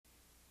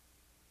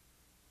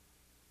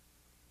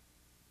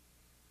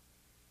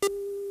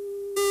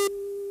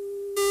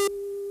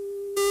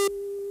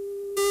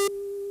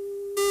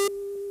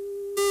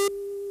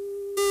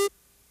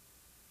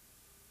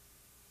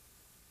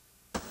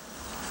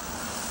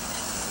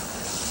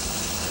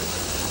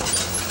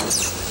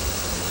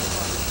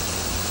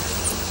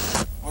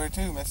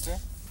too, mister.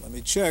 Let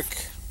me check.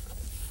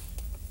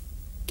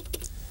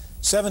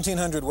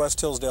 1700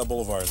 West Hillsdale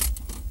Boulevard.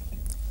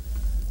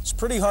 It's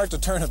pretty hard to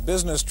turn a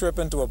business trip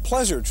into a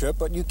pleasure trip,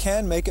 but you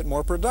can make it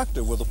more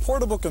productive. With a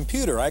portable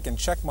computer, I can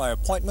check my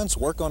appointments,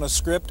 work on a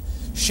script,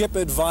 ship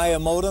it via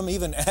modem,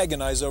 even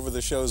agonize over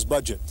the show's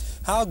budget.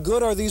 How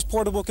good are these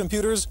portable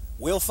computers?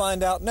 We'll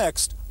find out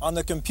next on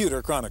the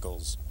Computer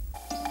Chronicles.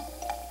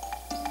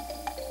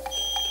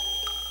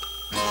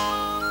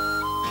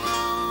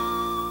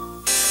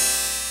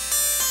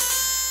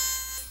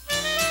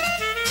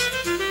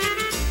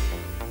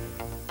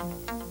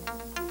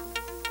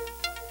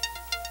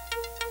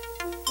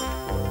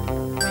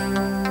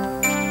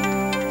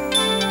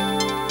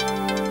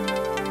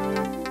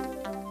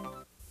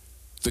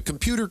 The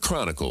Computer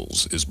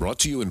Chronicles is brought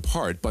to you in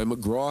part by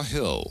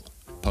McGraw-Hill,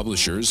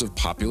 publishers of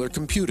Popular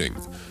Computing,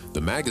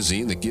 the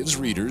magazine that gives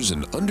readers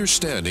an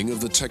understanding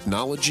of the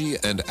technology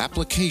and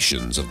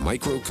applications of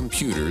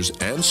microcomputers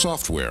and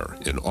software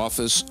in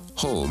office,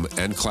 home,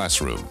 and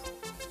classroom.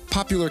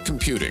 Popular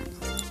Computing,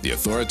 the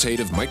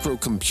authoritative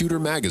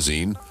microcomputer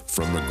magazine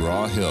from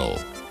McGraw-Hill.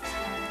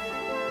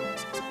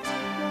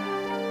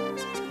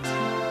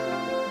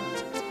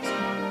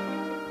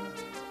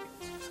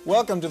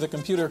 Welcome to the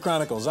Computer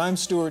Chronicles. I'm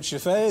Stewart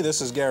Cheifet,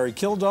 this is Gary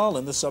Kildall,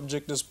 and the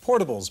subject is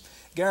portables.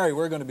 Gary,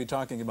 we're going to be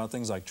talking about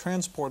things like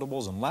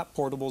transportables and lap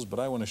portables, but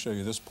I want to show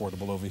you this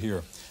portable over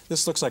here.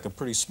 This looks like a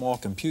pretty small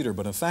computer,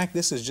 but in fact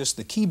this is just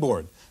the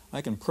keyboard.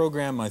 I can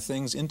program my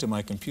things into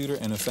my computer,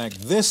 and in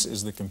fact this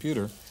is the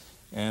computer,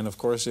 and of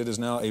course it is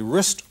now a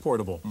wrist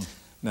portable.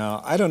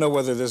 Now, I don't know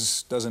whether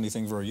this does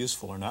anything very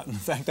useful or not. In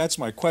fact, that's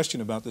my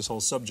question about this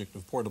whole subject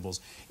of portables.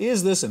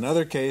 Is this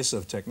another case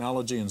of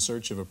technology in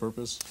search of a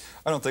purpose?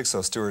 I don't think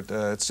so, Stuart.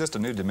 It's just a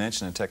new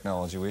dimension in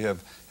technology. We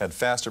have had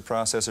faster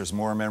processors,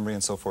 more memory,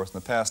 and so forth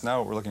in the past. Now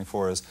what we're looking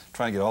for is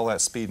trying to get all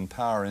that speed and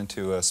power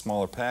into a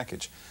smaller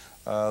package.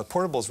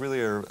 Portables really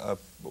are a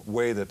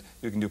way that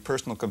you can do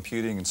personal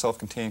computing and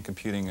self-contained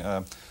computing,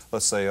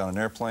 let's say on an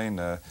airplane,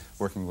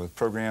 working with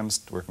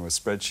programs, working with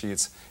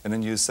spreadsheets, and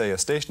then use, say, a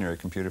stationary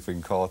computer, if we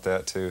can call it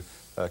that, to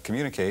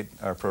communicate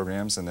our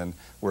programs and then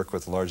work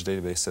with large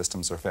database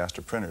systems or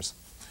faster printers.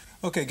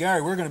 Okay,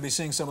 Gary, we're going to be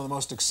seeing some of the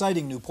most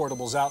exciting new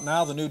portables out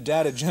now. The new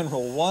Data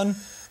General 1.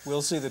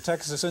 We'll see the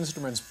Texas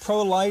Instruments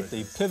ProLite,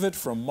 the Pivot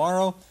from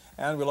Morrow,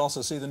 and we'll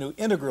also see the new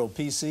Integral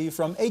PC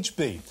from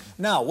HP.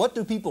 Now, what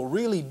do people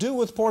really do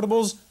with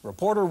portables?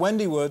 Reporter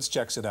Wendy Woods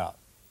checks it out.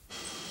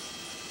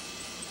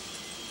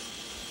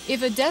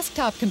 If a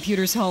desktop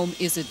computer's home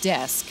is a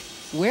desk,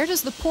 where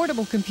does the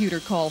portable computer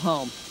call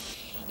home?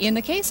 In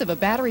the case of a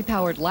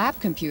battery-powered lap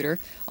computer,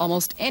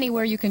 almost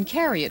anywhere you can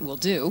carry it will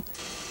do.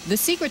 The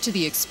secret to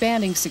the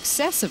expanding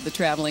success of the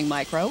traveling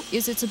micro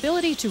is its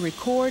ability to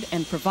record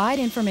and provide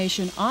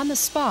information on the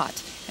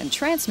spot and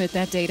transmit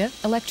that data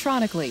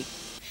electronically.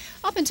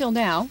 Up until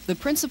now, the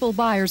principal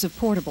buyers of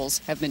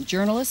portables have been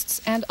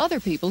journalists and other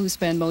people who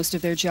spend most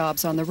of their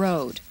jobs on the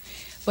road.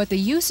 But the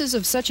uses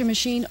of such a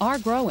machine are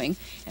growing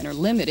and are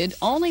limited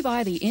only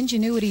by the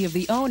ingenuity of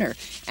the owner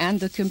and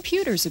the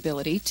computer's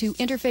ability to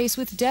interface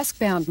with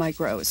desk-bound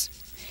micros.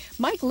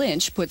 Mike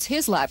Lynch puts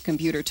his lap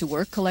computer to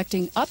work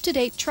collecting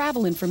up-to-date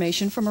travel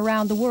information from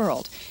around the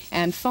world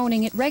and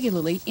phoning it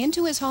regularly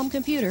into his home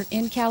computer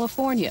in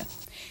California.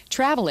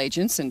 Travel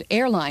agents and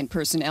airline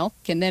personnel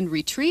can then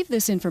retrieve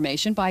this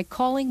information by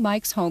calling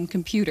Mike's home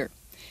computer.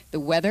 The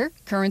weather,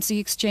 currency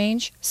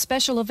exchange,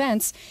 special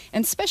events,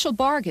 and special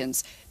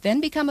bargains then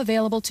become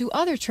available to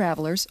other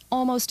travelers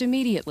almost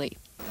immediately.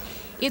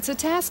 It's a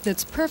task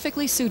that's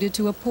perfectly suited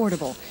to a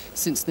portable,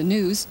 since the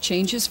news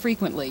changes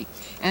frequently,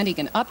 and he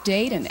can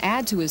update and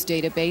add to his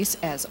database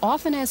as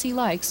often as he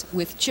likes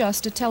with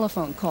just a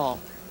telephone call.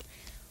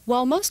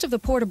 While most of the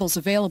portables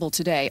available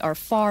today are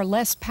far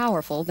less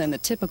powerful than the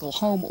typical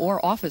home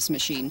or office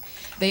machine,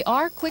 they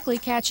are quickly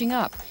catching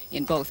up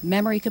in both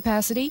memory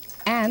capacity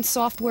and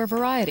software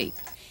variety.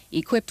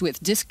 Equipped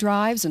with disk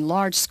drives and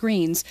large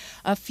screens,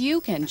 a few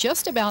can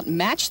just about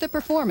match the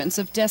performance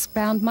of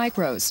desk-bound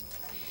micros.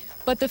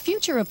 But the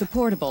future of the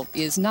portable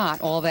is not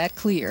all that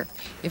clear.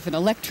 If an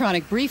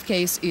electronic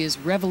briefcase is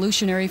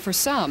revolutionary for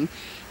some,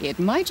 it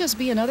might just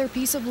be another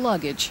piece of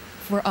luggage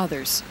for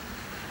others.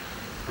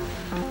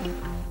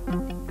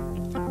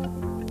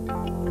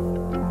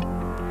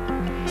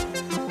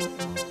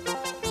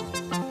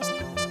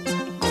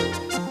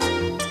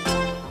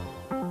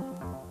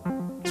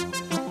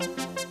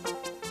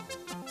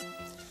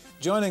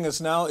 Joining us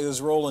now is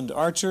Roland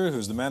Archer,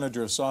 who's the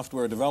Manager of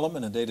Software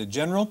Development at Data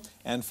General,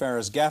 and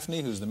Ferris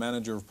Gaffney, who's the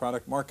Manager of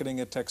Product Marketing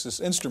at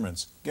Texas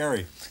Instruments.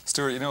 Gary.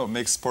 Stuart, you know what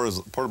makes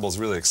portables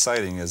really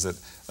exciting is that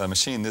a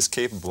machine this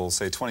capable,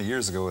 say 20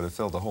 years ago, would have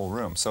filled the whole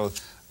room. So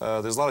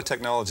there's a lot of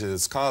technology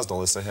that's caused all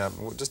this to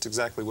happen. Just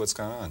exactly what's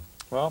gone on?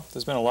 Well,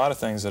 there's been a lot of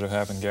things that have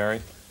happened,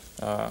 Gary.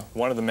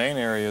 One of the main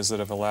areas that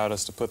have allowed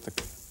us to put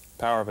the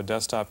power of a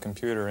desktop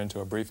computer into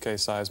a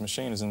briefcase-sized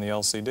machine is in the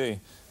LCD.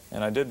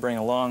 And I did bring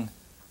along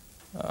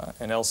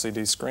an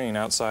LCD screen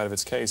outside of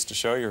its case to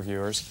show your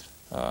viewers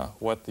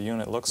what the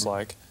unit looks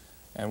like.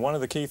 And one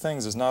of the key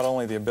things is not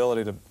only the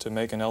ability to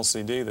make an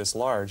LCD this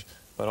large,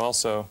 but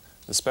also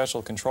the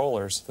special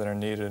controllers that are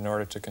needed in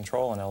order to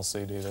control an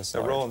LCD this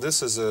large. Now, Roland,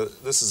 this is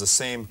the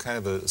same kind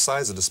of a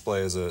size of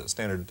display as a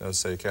standard,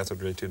 say,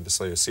 cathode ray tube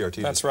display, a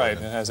CRT That's display. right.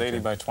 It has 80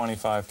 by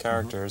 25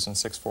 characters and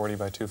 640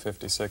 by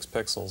 256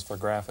 pixels for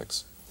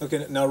graphics.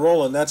 Okay, now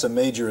Roland, that's a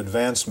major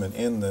advancement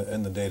in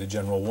the Data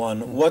General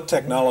 1. What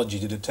technology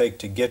did it take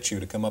to get you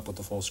to come up with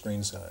the full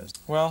screen size?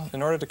 Well,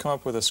 in order to come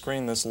up with a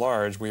screen this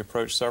large, we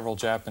approached several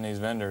Japanese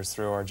vendors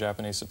through our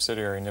Japanese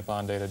subsidiary,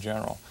 Nippon Data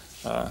General.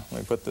 Let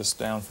me put this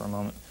down for a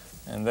moment.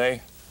 And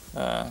they,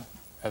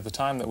 at the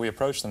time that we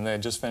approached them, they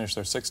had just finished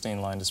their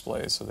 16-line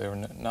displays, so they were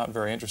not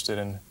very interested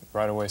in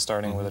right away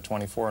starting with a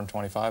 24 and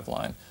 25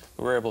 line.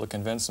 But we were able to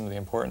convince them of the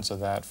importance of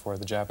that for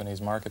the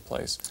Japanese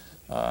marketplace.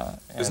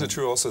 Isn't it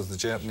true also that the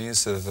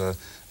Japanese were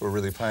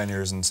really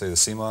pioneers in, say, the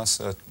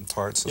CMOS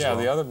parts as well?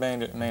 Yeah, the other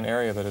main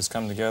area that has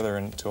come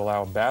together to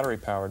allow a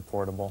battery-powered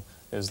portable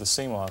is the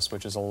CMOS,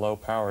 which is a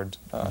low-powered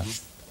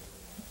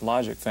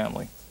logic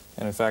family.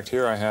 And in fact,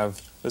 here I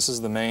have, this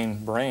is the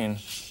main brain,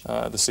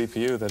 the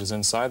CPU that is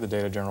inside the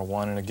Data General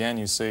 1. And again,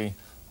 you see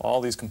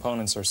all these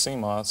components are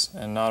CMOS,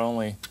 and not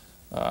only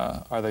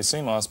are they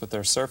CMOS, but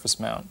they're surface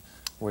mount,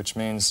 which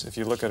means if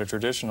you look at a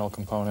traditional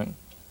component,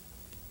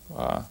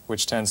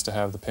 which tends to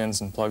have the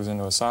pins and plugs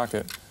into a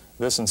socket,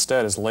 this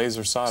instead is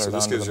laser soldered onto the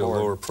board. So this gives you a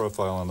lower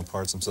profile on the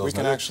parts themselves. We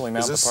can actually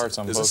mount the parts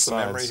on both sides. Is this the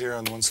memory here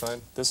on one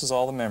side? This is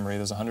all the memory.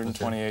 There's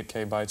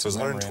 128K bytes of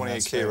memory. So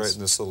there's 128K right in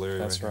this little area.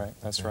 That's right.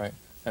 That's right.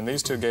 And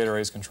these two gate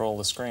arrays control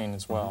the screen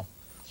as well.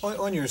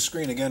 On your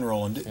screen again,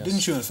 Roland,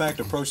 didn't you in fact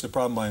approach the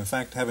problem by in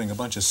fact having a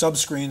bunch of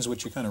sub-screens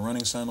which you're kind of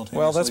running simultaneously?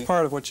 Well, that's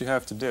part of what you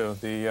have to do.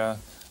 The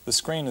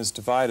screen is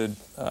divided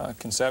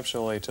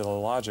conceptually to the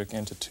logic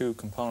into two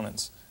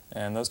components.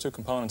 And those two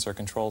components are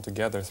controlled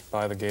together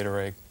by the gate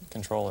array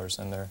controllers,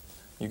 and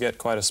you get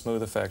quite a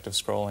smooth effect of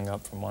scrolling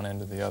up from one end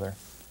to the other.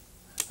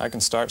 I can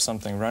start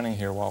something running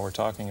here while we're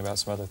talking about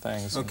some other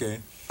things. Okay.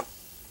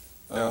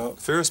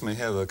 Ferris may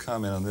have a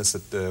comment on this.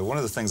 That one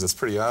of the things that's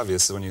pretty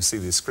obvious when you see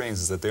these screens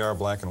is that they are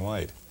black and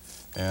white.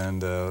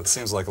 And it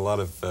seems like a lot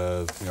of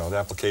the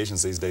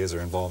applications these days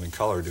are involving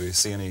color. Do you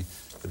see any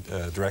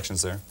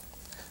directions there?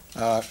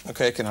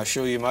 Okay, can I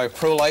show you my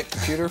ProLight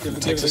computer? Give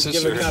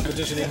the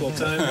competition equal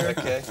time here.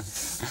 Okay.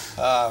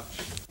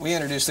 We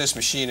introduced this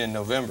machine in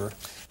November,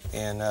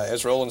 and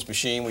as Roland's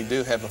machine, we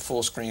do have a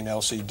full-screen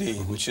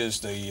LCD, which is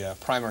the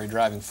primary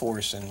driving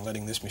force in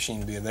letting this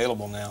machine be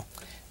available now.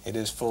 It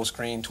is full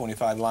screen,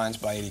 25 lines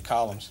by 80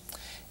 columns.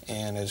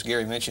 And as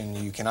Gary mentioned,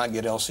 you cannot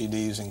get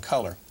LCDs in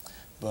color.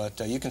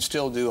 But you can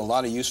still do a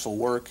lot of useful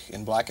work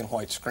in black and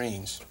white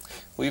screens.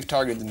 We've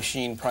targeted the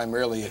machine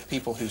primarily at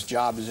people whose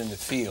job is in the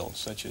field,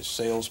 such as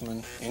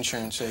salesmen,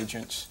 insurance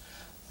agents,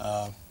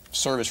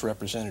 service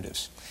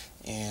representatives.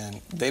 And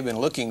they've been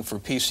looking for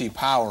PC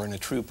power and a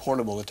true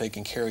portable that they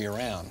can carry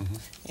around.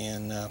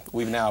 And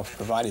we've now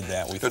provided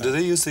that. Do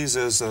they use these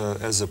as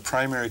a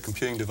primary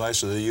computing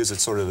device, or do they use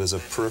it sort of as a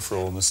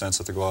peripheral in the sense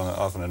that they go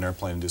off on an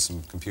airplane and do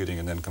some computing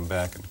and then come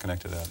back and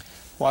connect to that?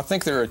 Well, I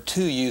think there are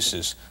two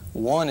uses.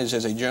 One is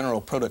as a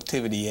general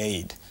productivity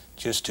aid,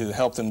 just to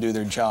help them do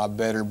their job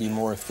better, be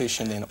more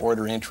efficient in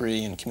order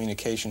entry and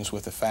communications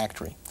with the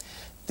factory.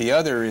 The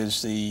other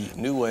is the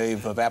new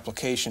wave of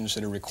applications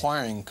that are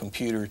requiring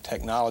computer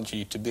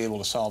technology to be able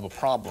to solve a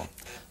problem,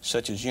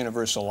 such as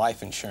universal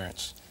life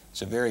insurance.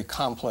 It's a very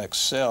complex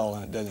sell,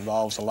 and it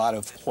involves a lot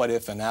of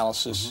what-if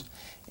analysis,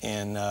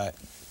 and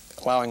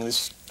allowing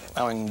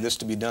this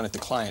to be done at the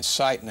client's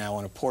site now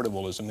on a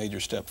portable is a major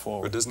step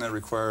forward. But does that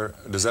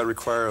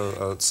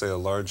require, say, a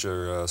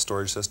larger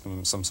storage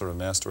system, some sort of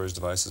mass storage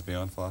devices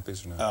beyond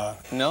floppies, or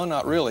not? No,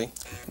 not really.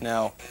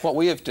 Now, what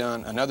we have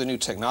done, another new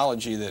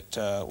technology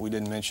that we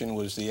didn't mention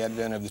was the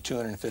advent of the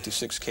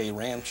 256K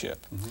RAM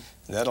chip.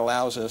 That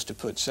allows us to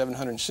put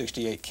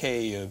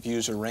 768K of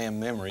user RAM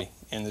memory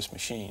in this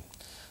machine.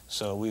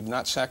 So we've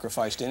not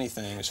sacrificed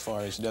anything as far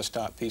as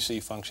desktop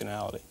PC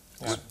functionality.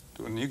 Yeah.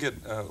 When you get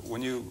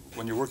when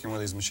you're working with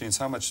these machines,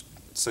 how much,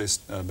 say,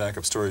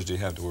 backup storage do you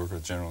have to work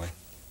with generally?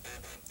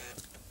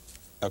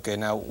 Okay,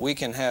 now we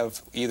can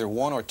have either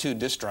one or two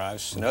disk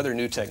drives. Another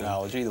new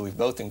technology that we've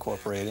both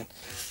incorporated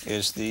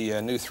is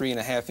the new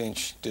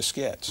 3.5-inch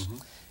diskettes,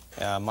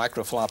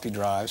 micro floppy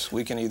drives.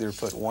 We can either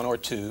put one or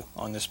two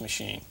on this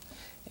machine,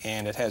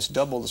 and it has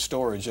double the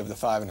storage of the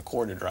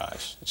 5.25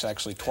 drives. It's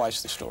actually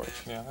twice the storage.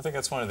 Yeah, I think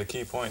that's one of the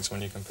key points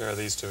when you compare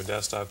these to a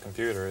desktop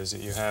computer is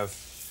that you have,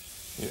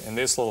 in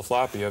this little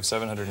floppy, you have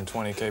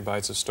 720K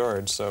bytes of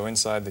storage, so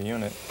inside the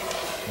unit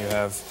you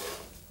have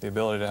the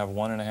ability to have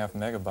 1.5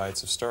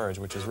 megabytes of storage,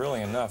 which is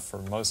really enough for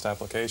most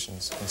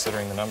applications,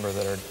 considering the number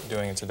that are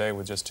doing it today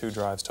with just two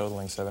drives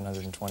totaling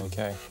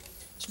 720K.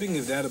 Speaking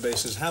of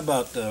databases, how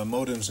about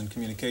modems and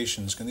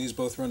communications? Can these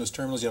both run as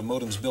terminals? You have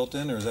modems built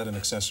in, or is that an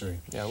accessory?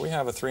 Yeah, we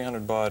have a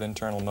 300 baud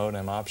internal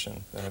modem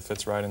option, and it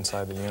fits right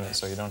inside the unit,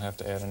 so you don't have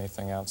to add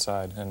anything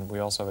outside. And we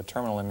also have a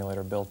terminal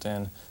emulator built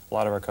in. A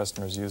lot of our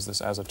customers use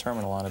this as a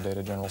terminal on a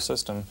Data General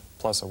system,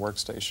 plus a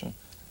workstation,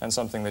 and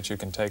something that you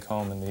can take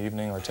home in the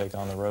evening or take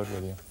on the road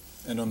with you.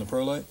 And on the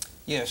ProLight?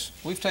 Yes,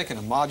 we've taken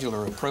a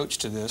modular approach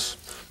to this.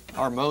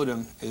 Our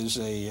modem is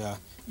a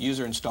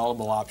user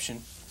installable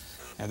option,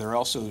 and there are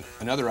also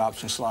another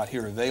option slot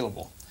here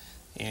available.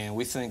 And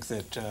we think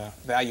that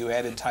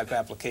value-added type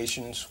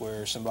applications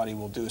where somebody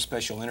will do a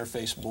special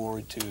interface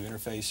board to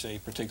interface a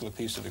particular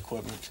piece of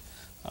equipment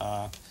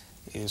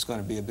is going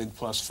to be a big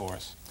plus for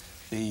us.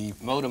 The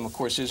modem, of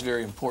course, is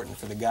very important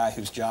for the guy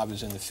whose job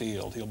is in the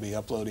field. He'll be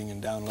uploading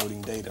and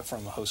downloading data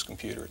from a host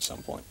computer at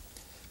some point.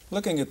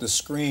 Looking at the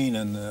screen,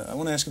 and I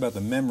want to ask about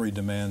the memory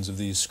demands of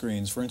these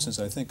screens. For instance,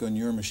 I think on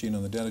your machine,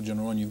 on the Data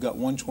General 1, you've got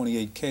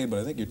 128K, but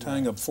I think you're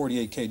tying up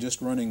 48K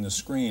just running the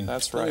screen.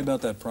 That's right. Tell me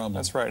about that problem.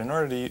 That's right. In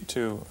order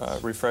to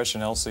refresh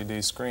an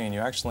LCD screen, you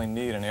actually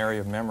need an area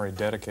of memory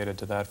dedicated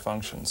to that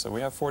function. So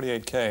we have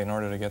 48K in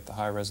order to get the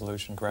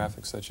high-resolution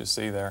graphics that you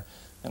see there.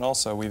 And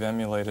also, we've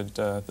emulated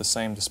the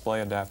same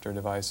display adapter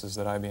devices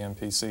that IBM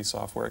PC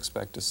software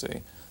expect to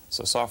see.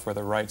 So software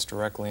that writes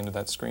directly into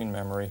that screen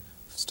memory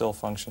still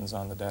functions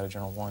on the Data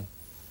General 1.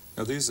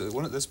 Now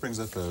this brings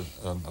up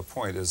a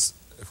point is,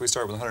 if we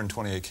start with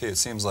 128K, it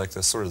seems like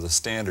the sort of the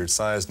standard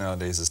size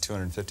nowadays is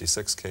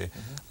 256K.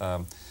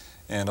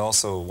 And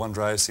also, one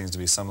drive seems to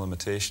be some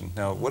limitation.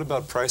 Now, what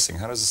about pricing?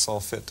 How does this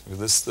all fit?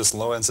 This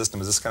low-end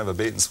system, is this kind of a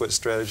bait-and-switch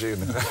strategy?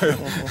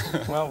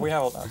 Well, we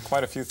have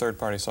quite a few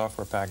third-party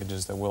software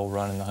packages that will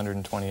run in the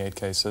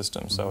 128K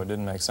system, so it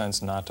didn't make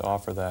sense not to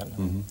offer that.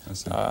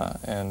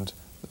 And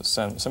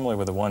similarly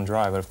with the one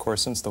drive, but of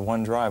course, since the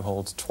one drive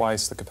holds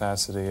twice the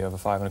capacity of a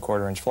 5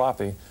 1/4-inch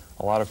floppy,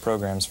 a lot of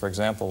programs, for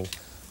example,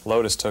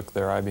 Lotus took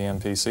their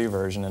IBM PC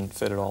version and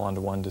fit it all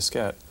onto one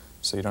diskette,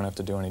 so you don't have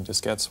to do any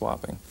diskette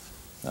swapping.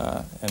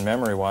 And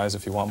memory-wise,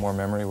 if you want more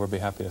memory, we'll be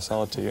happy to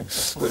sell it to you.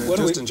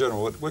 Just in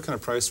general, what kind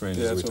of price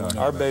ranges are we talking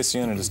about? Our base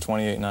unit is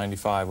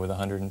 $28.95 with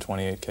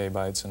 128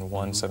 KB and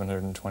one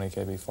 720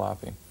 KB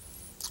floppy.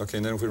 Okay,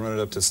 and then if we run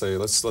it up to, say,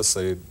 let's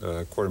say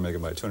quarter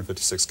megabyte,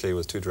 256K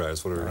with 2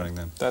 drives, what are we running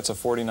then? That's a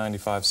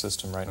 4095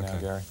 system right now,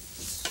 Gary.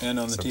 And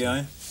on the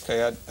TI?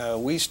 Okay,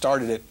 we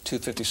started at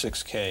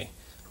 256K.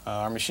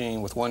 Our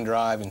machine with 1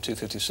 drive and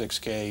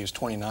 256K is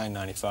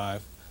 $29.95,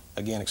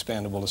 again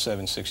expandable to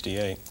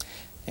 768.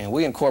 And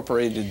we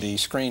incorporated the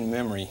screen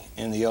memory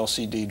in the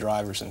LCD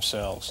drivers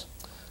themselves.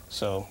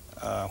 So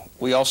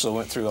we also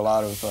went through a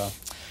lot of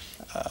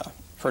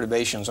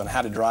perturbations on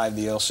how to drive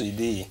the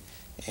LCD.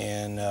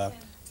 And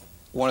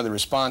one of the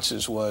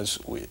responses was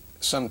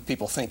some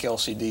people think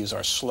LCDs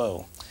are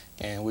slow.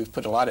 And we've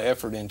put a lot of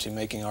effort into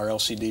making our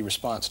LCD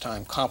response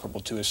time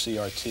comparable to a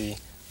CRT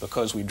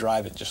because we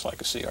drive it just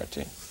like a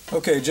CRT.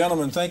 Okay,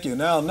 gentlemen, thank you.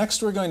 Now,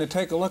 next we're going to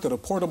take a look at a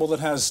portable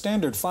that has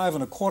standard 5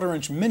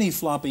 1/4-inch mini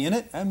floppy in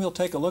it, and we'll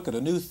take a look at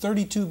a new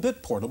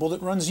 32-bit portable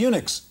that runs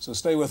Unix. So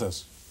stay with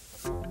us.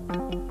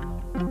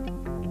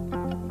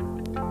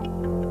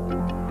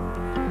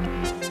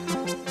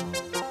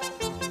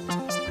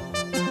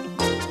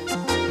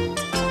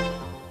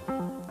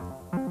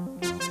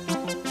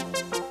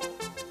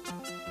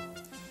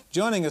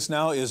 Joining us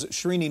now is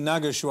Srini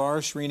Nageshwar.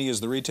 Srini is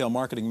the retail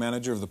marketing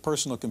manager of the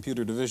personal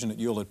computer division at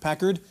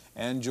Hewlett-Packard,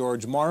 and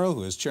George Morrow,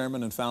 who is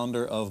chairman and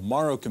founder of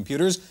Morrow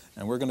Computers.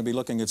 And we're going to be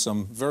looking at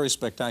some very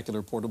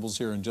spectacular portables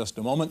here in just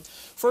a moment.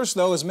 First,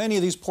 though, as many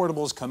of these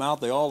portables come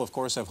out, they all, of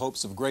course, have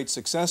hopes of great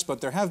success,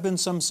 but there have been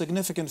some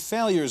significant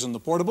failures in the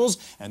portables,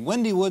 and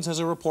Wendy Woods has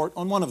a report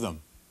on one of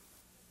them.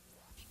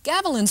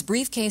 Gavilan's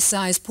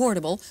briefcase-sized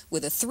portable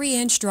with a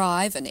 3-inch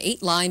drive, an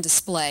 8-line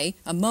display,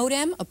 a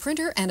modem, a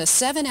printer, and a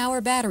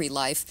 7-hour battery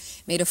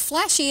life made a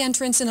flashy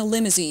entrance in a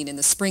limousine in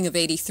the spring of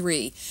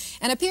 '83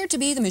 and appeared to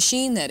be the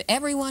machine that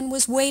everyone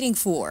was waiting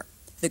for.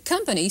 The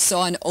company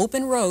saw an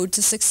open road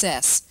to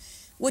success.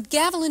 What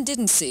Gavilan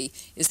didn't see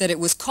is that it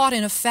was caught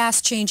in a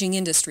fast-changing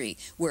industry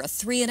where a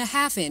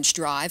 3.5-inch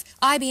drive,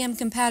 IBM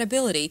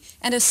compatibility,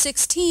 and a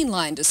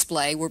 16-line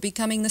display were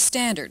becoming the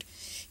standard.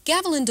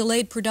 Gavilan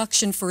delayed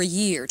production for a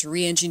year to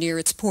re-engineer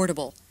its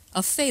portable,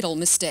 a fatal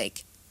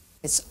mistake.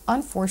 It's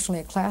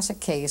unfortunately a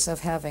classic case of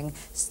having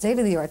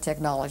state-of-the-art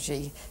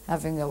technology,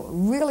 having a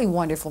really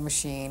wonderful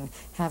machine,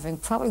 having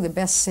probably the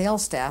best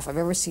sales staff I've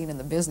ever seen in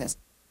the business.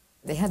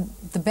 They had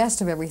the best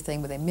of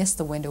everything, but they missed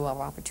the window of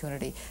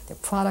opportunity. Their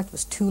product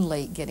was too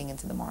late getting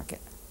into the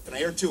market. Can I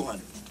hear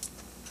 200?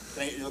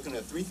 You're looking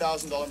at a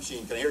 $3,000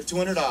 machine. Can I hear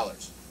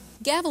 $200?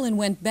 Gavilan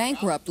went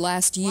bankrupt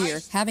last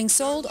year, having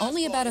sold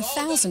only about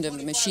 1,000 of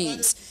the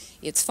machines.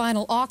 Its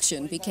final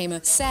auction became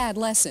a sad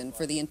lesson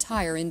for the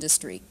entire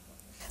industry.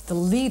 The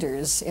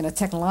leaders, in a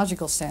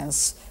technological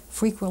sense,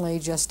 frequently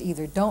just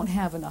either don't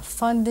have enough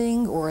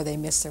funding, or they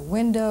miss their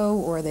window,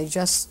 or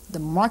the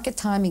market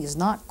timing is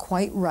not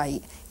quite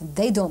right, and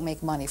they don't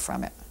make money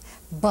from it.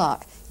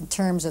 But in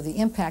terms of the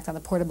impact on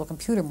the portable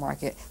computer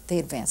market, they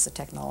advanced the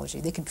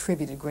technology. They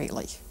contributed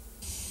greatly.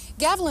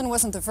 Gavilan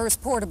wasn't the first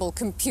portable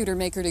computer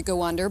maker to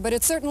go under, but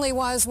it certainly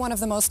was one of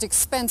the most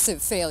expensive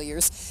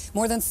failures.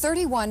 More than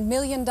 $31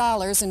 million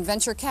in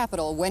venture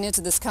capital went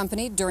into this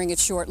company during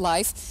its short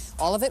life.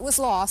 All of it was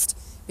lost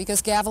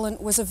because Gavilan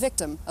was a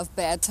victim of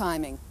bad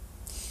timing.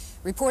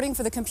 Reporting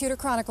for the Computer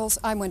Chronicles,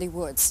 I'm Wendy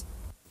Woods.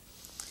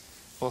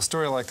 Well, a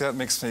story like that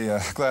makes me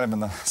glad I'm in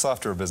the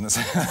software business.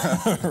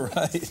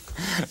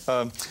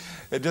 Right.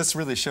 It just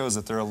really shows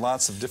that there are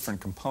lots of different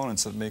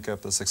components that make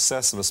up the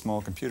success of a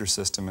small computer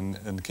system. And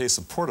in the case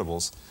of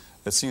portables,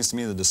 it seems to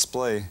me the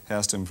display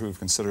has to improve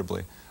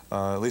considerably.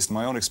 At least in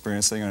my own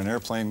experience, sitting on an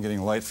airplane,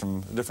 getting light from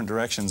different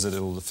directions, that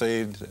it'll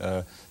fade,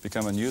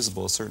 become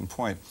unusable at a certain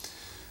point.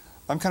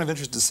 I'm kind of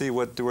interested to see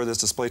where this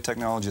display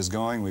technology is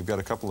going. We've got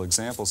a couple of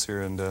examples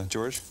here, and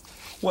George?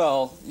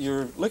 Well,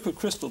 your liquid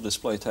crystal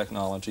display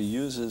technology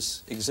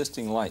uses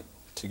existing light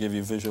to give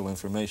you visual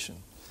information.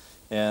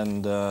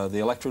 And the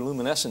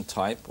electroluminescent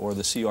type, or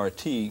the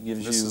CRT,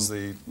 gives you... This is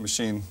the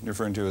machine you're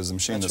referring to as the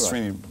machine that That's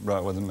right. Srini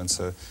brought with him. It's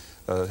it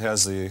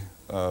has the It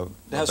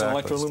has an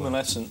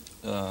electroluminescent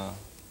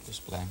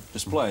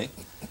display.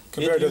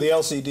 Compared to the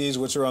LCDs,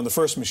 which are on the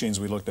first machines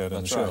we looked at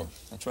in the show. Right.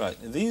 That's right.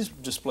 And these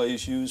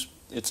displays use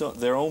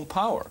their own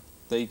power.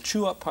 They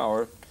chew up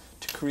power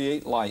to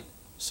create light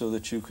so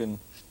that you can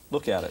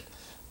look at it.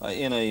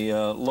 In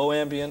a low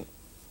ambient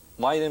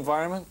light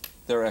environment,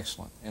 they're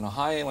excellent. In a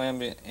high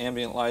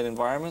ambient light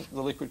environment,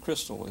 the liquid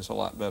crystal is a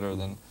lot better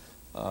than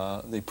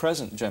the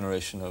present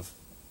generation of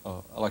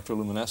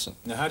electroluminescent.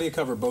 Now, how do you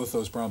cover both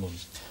those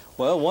problems?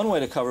 Well, one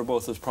way to cover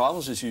both those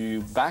problems is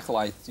you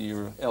backlight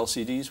your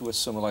LCDs with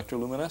some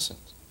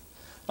electroluminescence.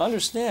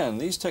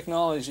 Understand, these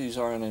technologies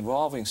are in an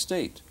evolving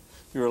state.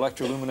 Your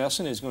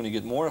electroluminescent is going to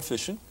get more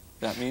efficient.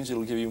 That means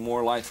it'll give you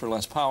more light for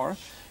less power.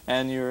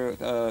 And your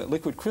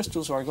liquid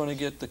crystals are going to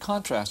get, the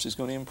contrast is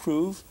going to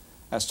improve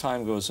as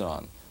time goes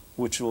on,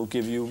 which will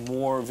give you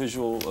more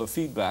visual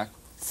feedback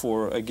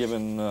for a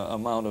given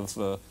amount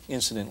of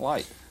incident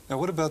light. Now,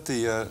 what about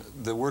the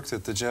work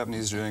that the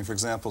Japanese are doing? For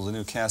example, the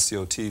new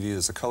Casio TV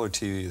is a color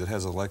TV that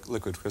has a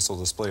liquid crystal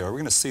display. Are we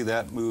going to see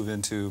that move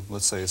into,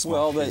 let's say,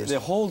 small computers?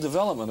 The whole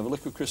development of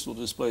liquid crystal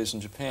displays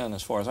in Japan,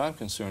 as far as I'm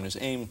concerned, is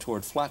aimed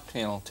toward flat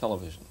panel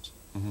televisions.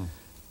 Mm-hmm.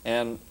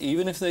 And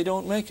even if they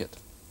don't make it,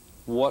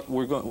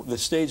 the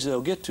stage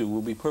they'll get to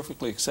will be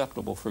perfectly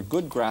acceptable for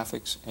good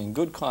graphics and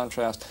good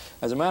contrast.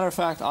 As a matter of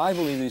fact, I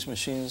believe these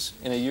machines,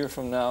 in a year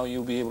from now,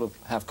 you'll be able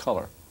to have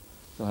color.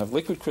 You'll have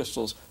liquid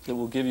crystals that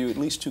will give you at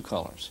least 2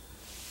 colors.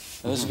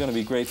 And this is going to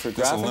be great for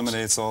graphics. This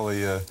eliminates all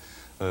the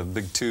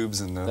big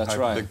tubes and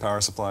the big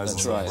power supplies.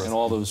 That's and so right, forth. and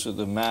all those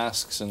the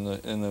masks and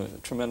the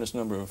tremendous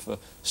number of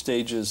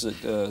stages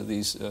that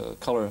these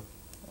color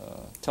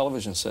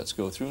television sets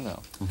go through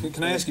now.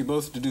 Can I ask you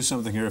both to do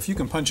something here? If you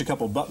can punch a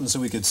couple buttons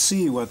so we could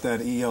see what that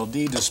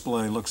ELD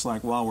display looks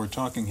like while we're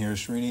talking here,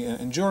 Srini.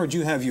 And George,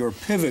 you have your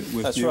pivot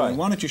with That's you. right. And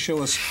why don't you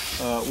show us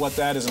what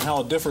that is and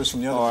how it differs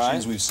from the other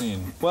machines we've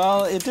seen?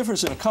 Well, it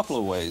differs in a couple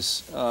of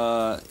ways.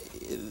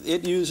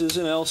 It uses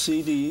an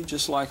LCD,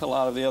 just like a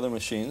lot of the other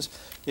machines.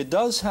 It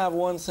does have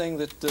one thing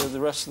that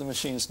the rest of the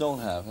machines don't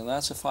have, and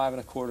that's a 5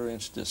 1/4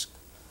 inch disc.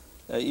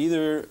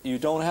 Either you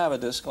don't have a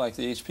disc like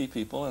the HP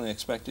people and they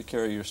expect to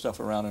carry your stuff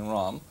around in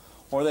ROM,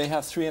 or they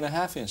have 3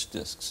 1/2 inch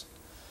discs.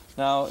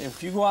 Now,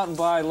 if you go out and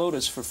buy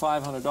Lotus for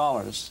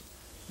 $500,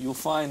 you'll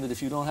find that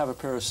if you don't have a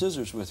pair of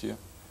scissors with you,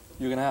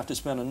 you're going to have to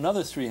spend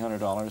another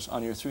 $300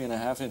 on your 3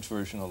 1/2 inch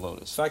version of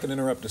Lotus. If I can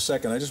interrupt a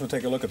second, I just want to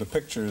take a look at the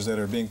pictures that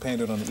are being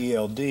painted on the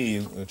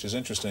ELD, which is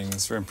interesting.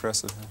 It's very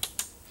impressive.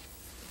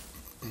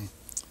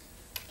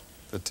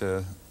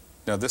 But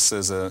now this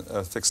is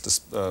a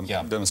fixed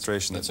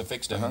demonstration. It's a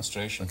fixed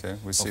demonstration Okay,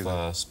 we see of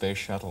that. a space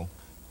shuttle.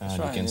 That's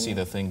And right, you can see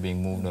the thing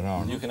being moved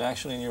around. You can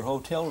actually, in your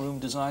hotel room,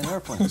 design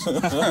airplanes.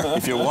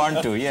 If you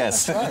want to,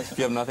 yes. That's right. If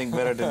you have nothing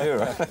better to do,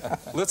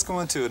 right? Let's go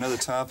on to another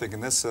topic,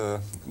 and that's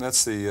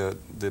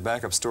the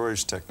backup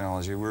storage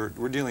technology.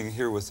 We're dealing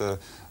here with a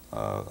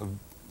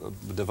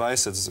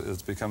device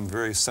that's become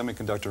very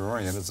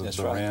semiconductor-oriented, That's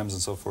the right. RAMs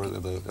and so forth,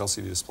 the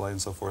LCD display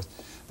and so forth.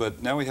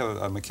 But now we have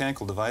a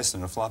mechanical device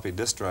and a floppy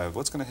disk drive.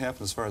 What's going to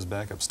happen as far as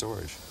backup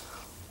storage?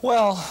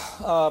 Well,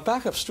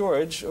 backup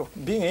storage,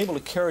 being able to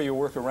carry your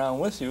work around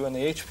with you, and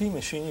the HP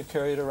machine, you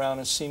carry it around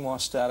in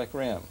CMOS static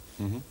RAM.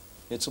 Mm-hmm.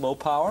 It's low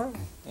power,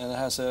 and it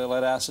has a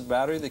lead-acid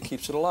battery that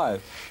keeps it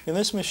alive. In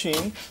this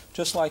machine,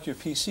 just like your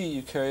PC,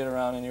 you carry it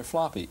around in your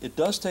floppy. It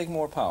does take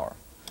more power,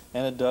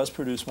 and it does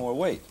produce more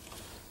weight.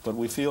 But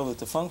we feel that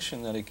the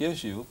function that it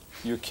gives you,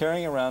 you're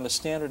carrying around a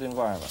standard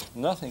environment.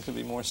 Nothing could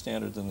be more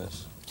standard than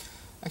this.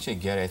 Actually,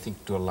 Gary, I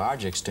think to a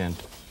large extent,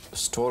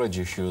 storage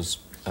issues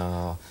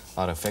are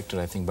affected,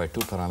 I think, by 2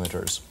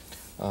 parameters.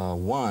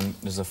 One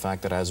is the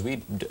fact that as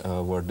we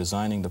were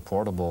designing the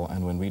portable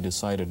and when we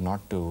decided not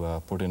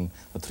to put in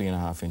a 3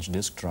 1/2 inch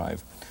disk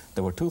drive,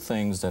 there were 2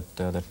 things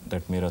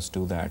that made us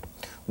do that.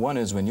 One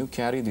is when you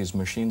carry these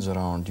machines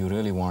around, you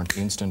really want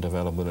instant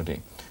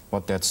availability.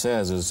 What that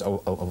says is,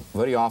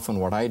 very often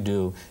what I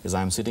do is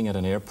I'm sitting at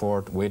an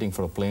airport waiting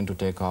for a plane to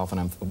take off, and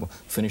I'm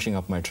finishing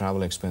up my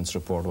travel expense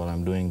report while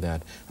I'm doing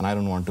that, and I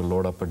don't want to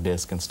load up a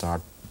disk and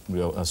start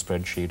a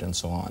spreadsheet and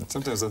so on.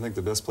 Sometimes I think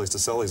the best place to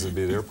sell these would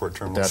be at airport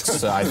terminals.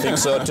 That's, I think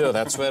so too.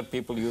 That's where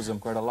people use them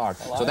quite a lot.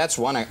 Well, so that's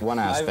one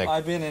aspect.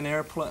 I've been in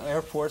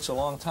airports a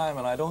long time,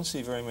 and I don't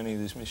see very many of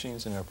these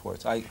machines in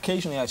airports.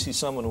 Occasionally I see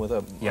someone with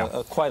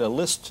quite a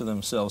list to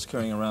themselves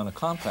carrying around a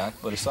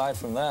compact, but aside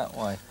from that,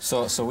 why?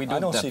 So we do I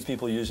don't see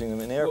people using them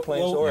in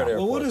airplanes or at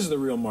airports. Well, what is the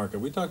real market?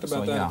 We talked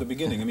about that at the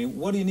beginning. I mean,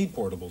 what do you need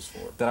portables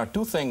for? There are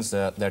two things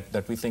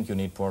that we think you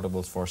need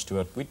portables for,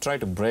 Stuart. We try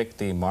to break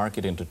the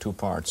market into two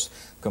parts,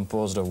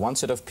 composed of one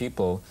set of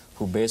people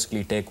who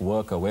basically take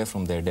work away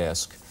from their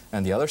desk,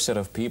 and the other set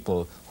of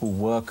people who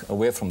work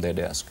away from their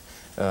desk.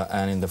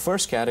 And in the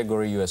first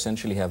category, you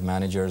essentially have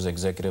managers,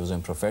 executives,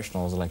 and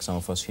professionals like some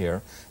of us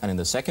here. And in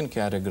the second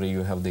category,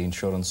 you have the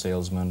insurance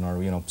salesmen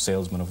or,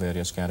 salesmen of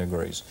various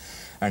categories.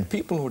 And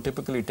people who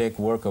typically take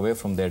work away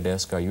from their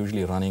desk are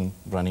usually running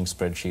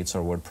spreadsheets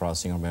or word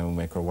processing or memo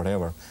maker or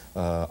whatever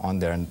on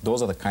there. And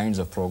those are the kinds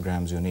of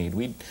programs you need.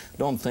 We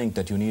don't think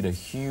that you need a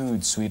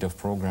huge suite of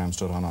programs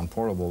to run on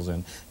portables,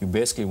 and you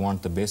basically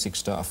want the basic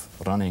stuff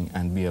running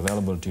and be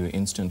available to you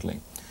instantly.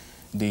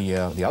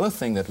 The other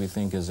thing that we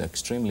think is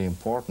extremely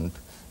important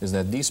is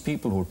that these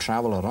people who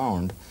travel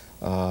around,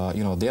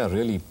 they are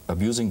really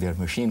abusing their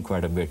machine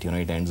quite a bit.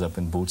 It ends up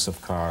in boots of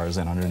cars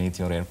and underneath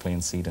your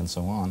airplane seat and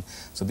so on.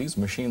 So these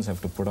machines have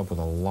to put up with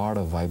a lot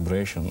of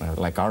vibration.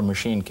 Like our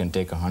machine can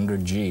take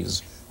 100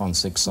 Gs on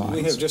 6 sides.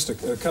 We have just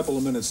a couple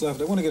of minutes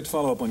left. I want to get to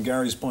follow up on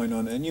Gary's point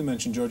on, and you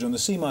mentioned, George, on the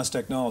CMOS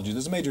technology.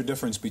 There's a major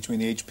difference between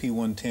the HP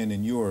 110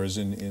 and yours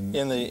in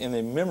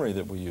the memory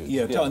that we use.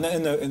 Yeah,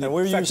 and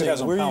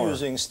we're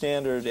using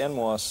standard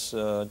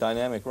NMOS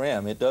dynamic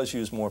RAM. It does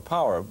use more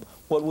power.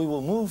 What we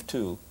will move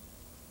to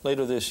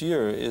later this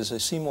year is a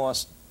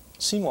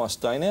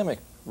CMOS dynamic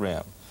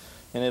RAM,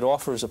 and it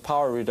offers a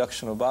power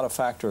reduction of about a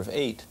factor of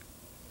 8.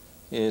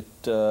 It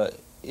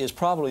is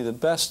probably the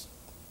best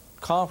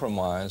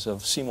compromise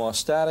of CMOS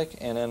static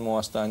and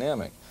NMOS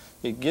dynamic.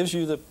 It gives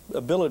you the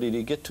ability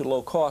to get to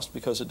low cost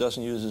because it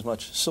doesn't use as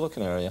much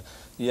silicon area,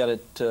 yet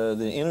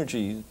the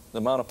energy, the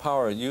amount of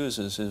power it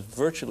uses is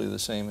virtually the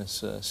same as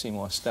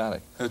CMOS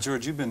static.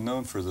 George, you've been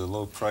known for the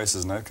low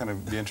prices, and I'd kind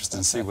of be interested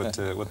to see what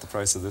the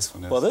price of this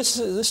one is. Well, this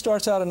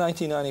starts out at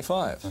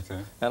 $1995. Okay.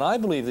 And I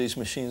believe these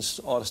machines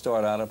ought to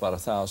start out at about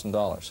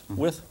 $1,000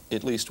 with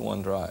at least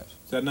one drive.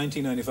 That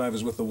 $1995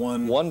 is with the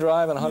one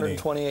drive and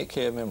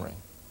 128K of memory.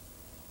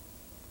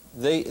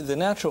 The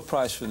natural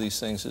price for these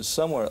things is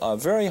somewhere, a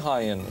very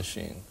high-end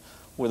machine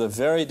with a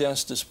very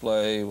dense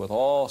display with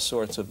all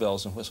sorts of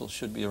bells and whistles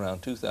should be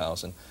around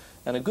 $2,000,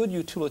 and a good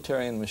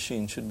utilitarian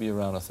machine should be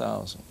around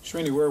 $1,000.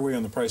 Srini, where are we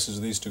on the prices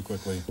of these two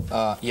quickly?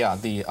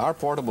 Our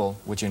portable,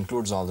 which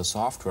includes all the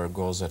software,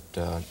 goes at,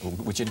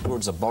 which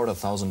includes about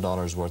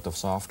 $1,000 worth of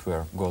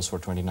software, goes for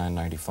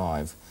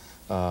 $29.95.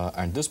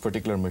 And this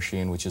particular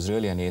machine, which is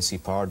really an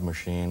AC-powered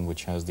machine,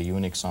 which has the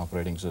Unix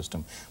operating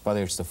system,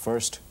 whether it's the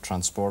first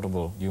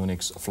transportable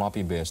Unix,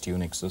 floppy-based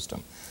Unix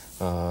system,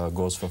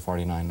 goes for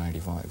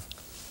 $49.95.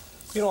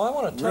 I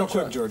want to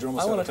touch, George, I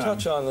want to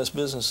touch on this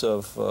business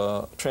of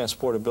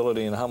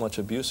transportability and how much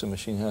abuse a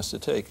machine has to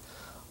take.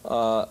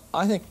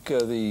 I think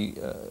we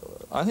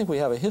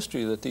have a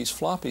history that these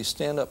floppies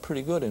stand up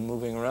pretty good in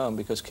moving around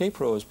because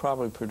K-Pro has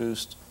probably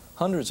produced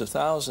hundreds of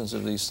thousands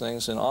of these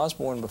things, and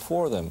Osborne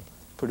before them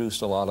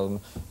produced a lot of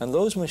them, and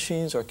those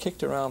machines are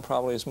kicked around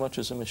probably as much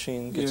as a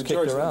machine gets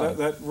kicked around.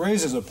 That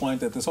raises a point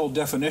that this whole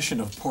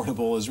definition of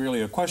portable is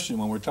really a question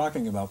when we're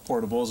talking about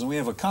portables, and we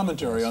have a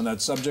commentary on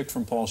that subject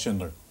from Paul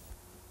Schindler.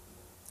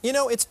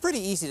 It's pretty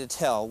easy to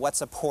tell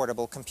what's a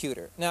portable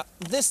computer. Now,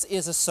 this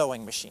is a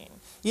sewing machine.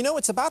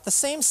 It's about the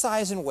same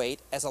size and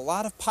weight as a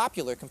lot of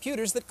popular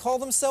computers that call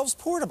themselves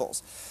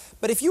portables.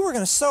 But if you were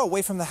going to sew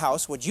away from the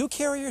house, would you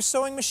carry your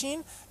sewing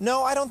machine?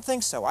 No, I don't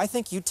think so. I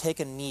think you'd take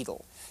a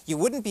needle. You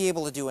wouldn't be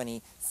able to do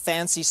any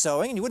fancy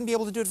sewing, and you wouldn't be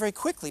able to do it very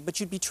quickly, but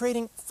you'd be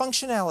trading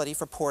functionality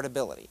for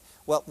portability.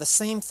 Well, the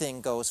same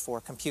thing goes for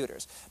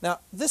computers. Now,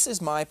 this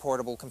is my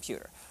portable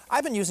computer.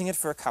 I've been using it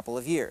for a couple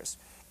of years.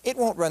 It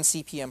won't run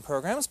CP/M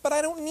programs, but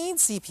I don't need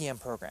CP/M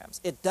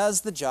programs. It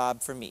does the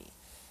job for me.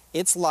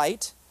 It's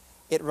light.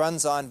 It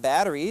runs on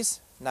batteries,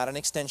 not an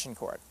extension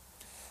cord.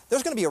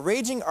 There's going to be a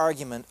raging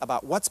argument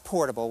about what's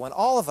portable when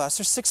all of us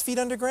are 6 feet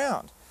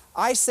underground.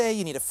 I say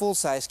you need a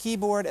full-size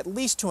keyboard, at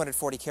least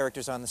 240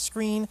 characters on the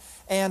screen,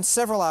 and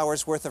several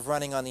hours worth of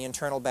running on the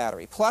internal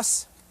battery.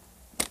 Plus,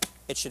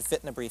 it should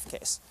fit in a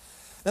briefcase.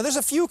 Now, there's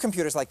a few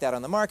computers like that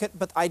on the market,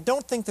 but I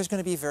don't think there's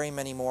going to be very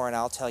many more, and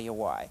I'll tell you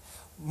why.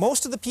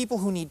 Most of the people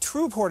who need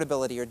true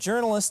portability are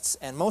journalists,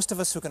 and most of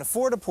us who can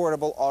afford a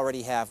portable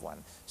already have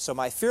one. So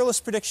my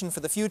fearless prediction for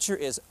the future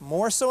is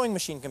more sewing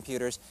machine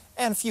computers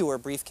and fewer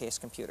briefcase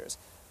computers.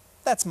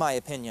 That's my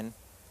opinion.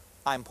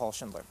 I'm Paul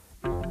Schindler.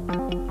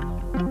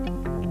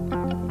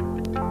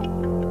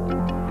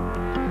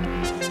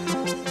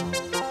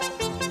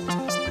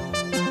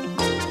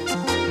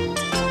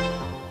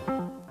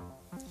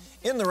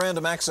 In the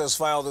Random Access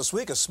File this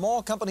week, a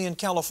small company in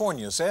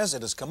California says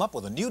it has come up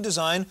with a new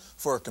design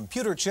for a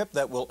computer chip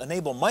that will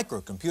enable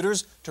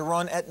microcomputers to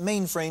run at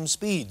mainframe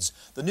speeds.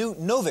 The new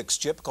Novix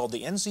chip, called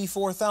the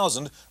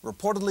NC4000,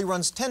 reportedly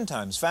runs 10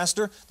 times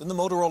faster than the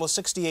Motorola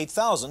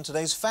 68000,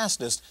 today's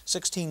fastest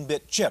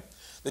 16-bit chip.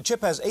 The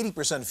chip has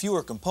 80%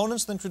 fewer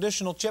components than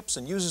traditional chips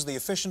and uses the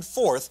efficient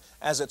fourth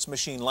as its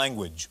machine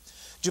language.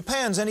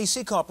 Japan's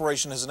NEC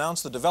Corporation has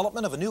announced the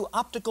development of a new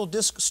optical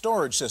disc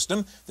storage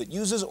system that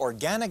uses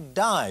organic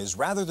dyes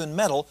rather than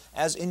metal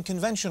as in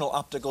conventional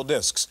optical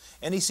discs.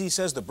 NEC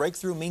says the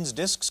breakthrough means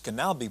discs can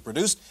now be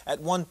produced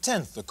at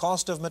 1/10 the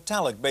cost of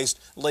metallic-based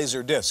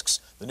laser discs.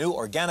 The new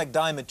organic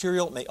dye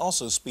material may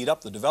also speed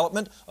up the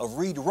development of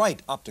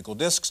read-write optical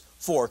discs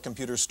for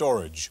computer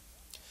storage.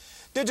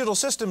 Digital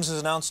Systems has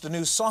announced a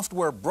new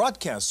software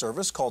broadcast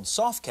service called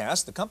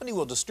Softcast. The company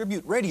will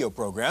distribute radio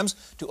programs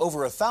to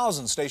over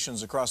 1,000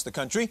 stations across the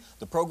country.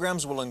 The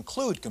programs will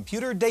include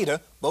computer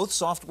data, both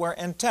software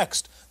and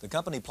text. The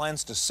company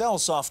plans to sell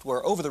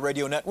software over the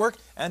radio network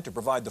and to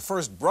provide the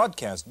first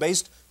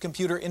broadcast-based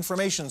computer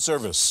information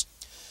service.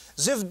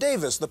 Ziff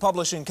Davis, the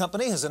publishing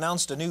company, has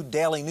announced a new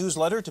daily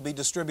newsletter to be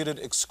distributed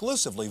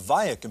exclusively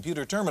via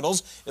computer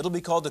terminals. It'll be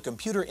called the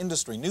Computer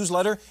Industry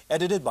Newsletter,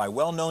 edited by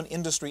well-known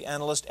industry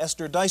analyst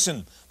Esther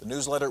Dyson. The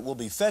newsletter will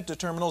be fed to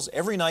terminals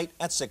every night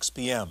at 6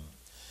 p.m.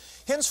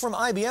 Hints from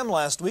IBM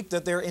last week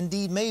that there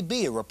indeed may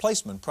be a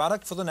replacement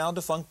product for the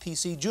now-defunct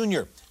PC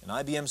Junior. An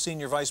IBM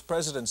senior vice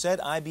president said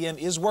IBM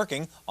is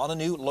working on a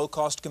new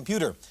low-cost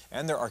computer.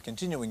 And there are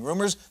continuing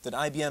rumors that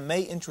IBM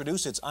may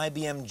introduce its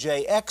IBM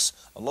JX,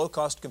 a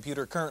low-cost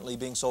computer currently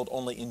being sold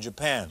only in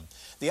Japan.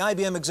 The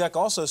IBM exec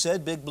also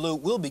said Big Blue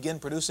will begin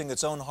producing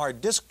its own hard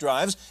disk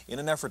drives in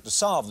an effort to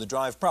solve the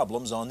drive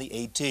problems on the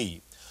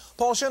AT.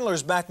 Paul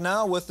Schindler's back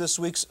now with this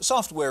week's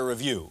software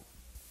review.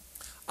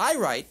 I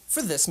write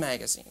for this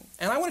magazine,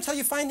 and I want to tell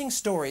you finding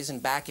stories in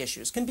back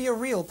issues can be a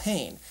real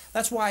pain.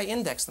 That's why I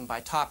index them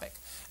by topic.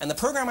 And the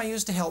program I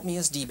use to help me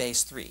is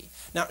DBase 3.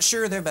 Now,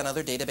 sure, there have been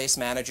other database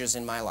managers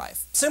in my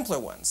life, simpler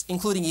ones,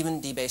 including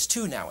even DBase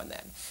 2 now and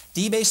then.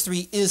 DBase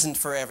 3 isn't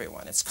for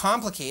everyone. It's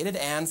complicated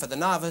and, for the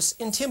novice,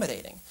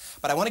 intimidating.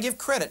 But I want to give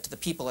credit to the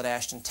people at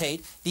Ashton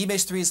Tate.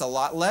 DBase 3 is a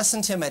lot less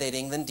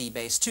intimidating than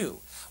DBase 2.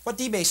 What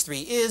DBase 3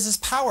 is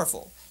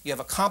powerful. You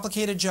have a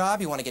complicated job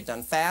you want to get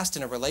done fast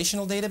in a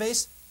relational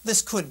database?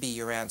 This could be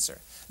your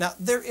answer. Now,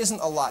 there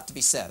isn't a lot to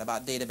be said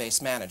about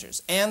database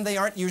managers, and they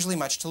aren't usually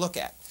much to look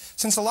at.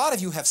 Since a lot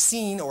of you have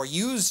seen or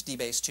used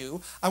DBase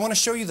 2, I want to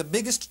show you the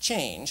biggest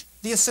change,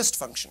 the assist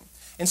function.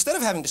 Instead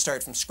of having to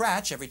start from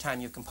scratch every time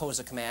you compose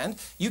a command,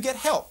 you get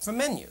help from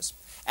menus.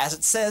 As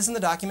it says in the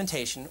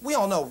documentation, we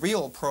all know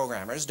real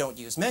programmers don't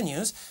use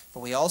menus,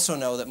 but we also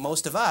know that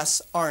most of us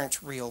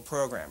aren't real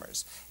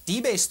programmers.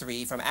 DBase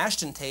 3 from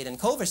Ashton Tate in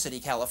Culver City,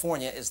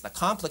 California is the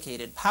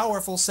complicated,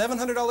 powerful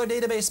 $700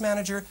 database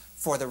manager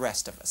for the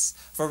rest of us.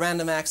 For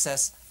Random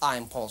Access,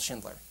 I'm Paul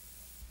Schindler.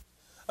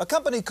 A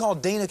company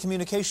called Dana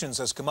Communications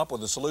has come up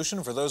with a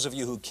solution for those of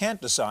you who can't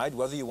decide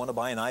whether you want to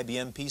buy an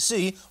IBM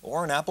PC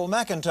or an Apple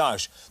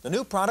Macintosh. The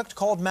new product,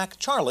 called Mac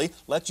Charlie,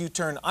 lets you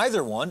turn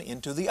either one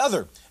into the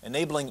other,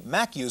 enabling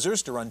Mac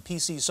users to run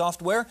PC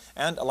software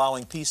and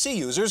allowing PC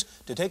users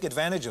to take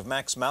advantage of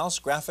Mac's mouse,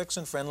 graphics,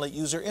 and friendly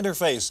user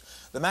interface.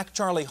 The Mac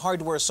Charlie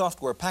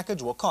hardware-software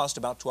package will cost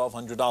about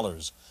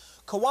 $1,200.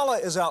 Koala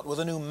is out with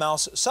a new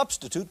mouse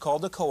substitute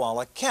called the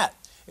Koala Cat.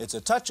 It's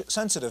a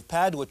touch-sensitive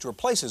pad which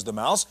replaces the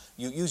mouse.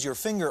 You use your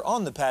finger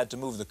on the pad to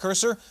move the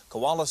cursor.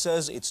 Koala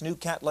says its new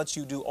cat lets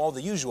you do all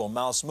the usual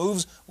mouse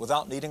moves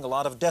without needing a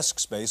lot of desk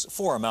space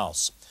for a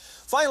mouse.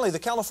 Finally, the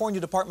California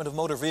Department of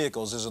Motor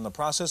Vehicles is in the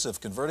process of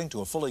converting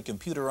to a fully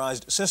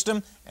computerized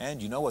system,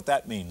 and you know what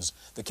that means.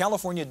 The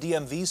California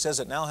DMV says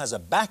it now has a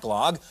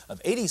backlog of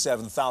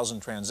 87,000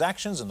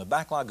 transactions, and the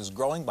backlog is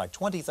growing by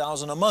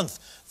 20,000 a month.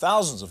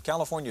 Thousands of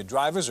California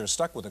drivers are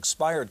stuck with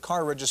expired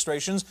car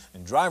registrations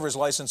and driver's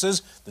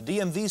licenses. The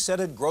DMV said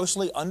it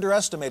grossly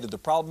underestimated the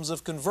problems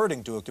of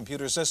converting to a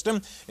computer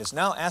system. It's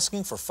now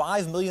asking for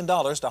 $5 million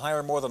to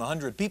hire more than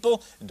 100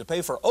 people and to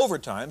pay for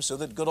overtime so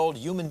that good old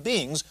human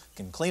beings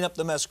can clean up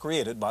the mess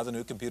created by the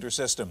new computer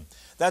system.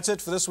 That's it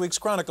for this week's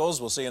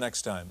Chronicles. We'll see you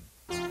next time.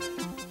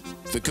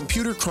 The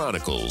Computer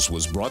Chronicles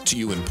was brought to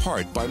you in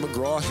part by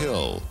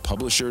McGraw-Hill,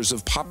 publishers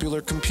of Popular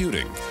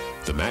Computing,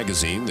 the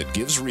magazine that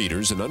gives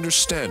readers an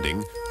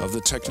understanding of the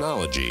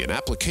technology and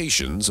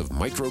applications of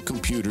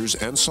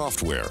microcomputers and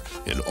software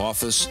in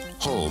office,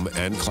 home,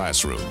 and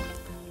classroom.